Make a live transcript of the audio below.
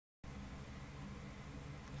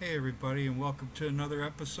Hey everybody, and welcome to another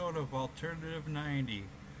episode of Alternative 90.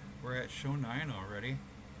 We're at show 9 already.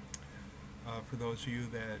 For those of you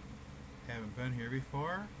that haven't been here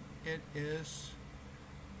before, it is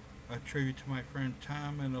a tribute to my friend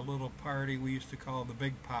Tom and a little party we used to call the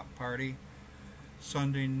Big Pop Party.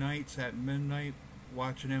 Sunday nights at midnight,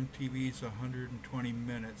 watching MTV's 120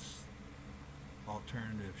 Minutes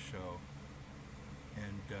alternative show.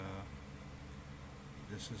 And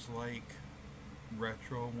this is like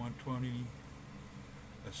Retro 120,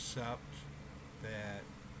 except that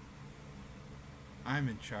I'm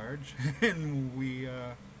in charge and we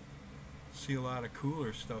see a lot of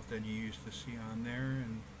cooler stuff than you used to see on there,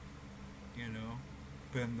 and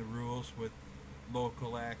bend the rules with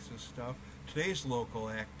local acts and stuff. Today's local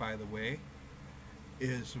act, by the way,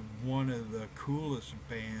 is one of the coolest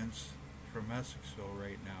bands from Essexville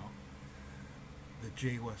right now, the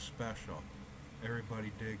Jay West Special.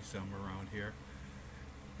 Everybody digs them around here.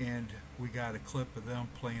 And we got a clip of them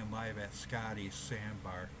playing live at Scotty's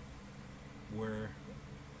Sandbar, where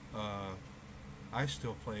I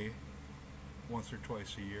still play once or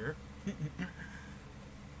twice a year.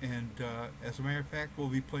 And as a matter of fact, we'll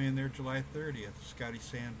be playing there July 30th, Scotty's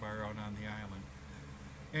Sandbar out on the island.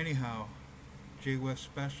 Anyhow, Jay West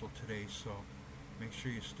Special today, so make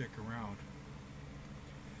sure you stick around.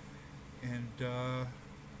 And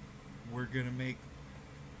we're going to make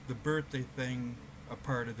the birthday thing a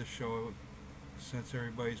part of the show, since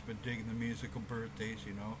everybody's been digging the musical birthdays,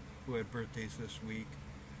 who had birthdays this week,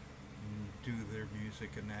 and do their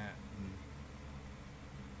music and that, and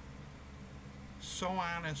so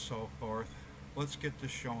on and so forth. Let's get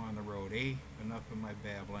this show on the road, eh? Enough of my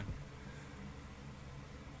babbling.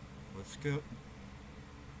 Let's go.